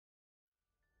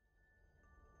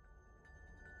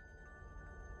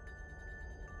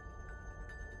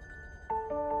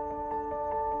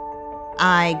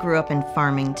I grew up in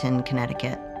Farmington,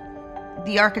 Connecticut.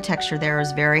 The architecture there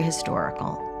is very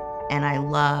historical, and I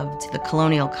loved the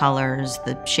colonial colors,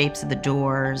 the shapes of the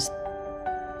doors.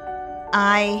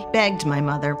 I begged my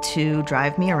mother to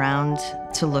drive me around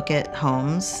to look at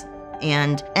homes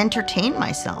and entertain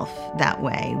myself that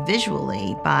way,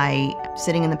 visually, by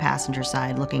sitting in the passenger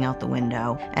side, looking out the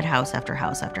window at house after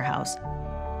house after house.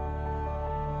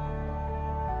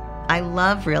 I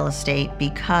love real estate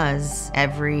because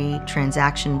every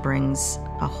transaction brings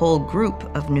a whole group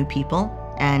of new people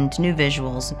and new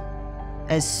visuals.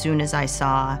 As soon as I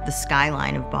saw the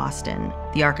skyline of Boston,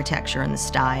 the architecture and the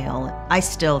style, I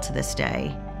still to this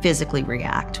day physically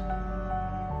react.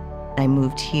 I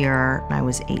moved here when I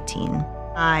was 18.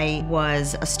 I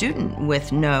was a student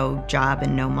with no job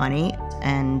and no money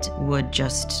and would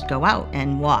just go out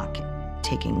and walk,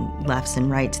 taking lefts and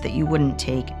rights that you wouldn't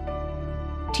take.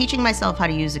 Teaching myself how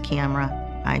to use a camera,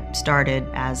 I started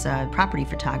as a property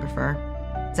photographer.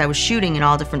 I was shooting in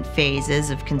all different phases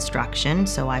of construction,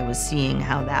 so I was seeing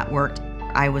how that worked.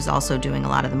 I was also doing a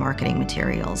lot of the marketing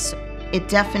materials. It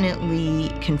definitely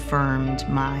confirmed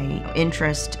my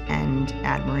interest and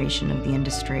admiration of the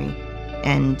industry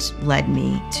and led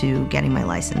me to getting my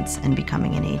license and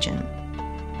becoming an agent.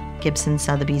 Gibson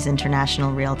Sotheby's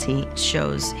International Realty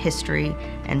shows history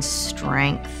and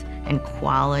strength and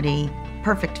quality.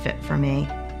 Perfect fit for me.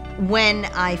 When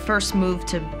I first moved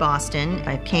to Boston,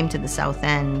 I came to the South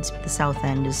End. The South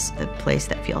End is the place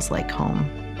that feels like home.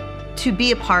 To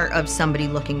be a part of somebody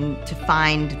looking to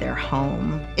find their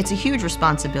home, it's a huge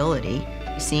responsibility.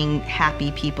 Seeing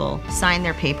happy people sign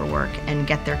their paperwork and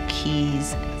get their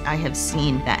keys, I have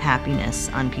seen that happiness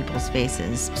on people's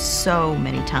faces so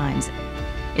many times.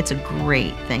 It's a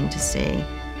great thing to see.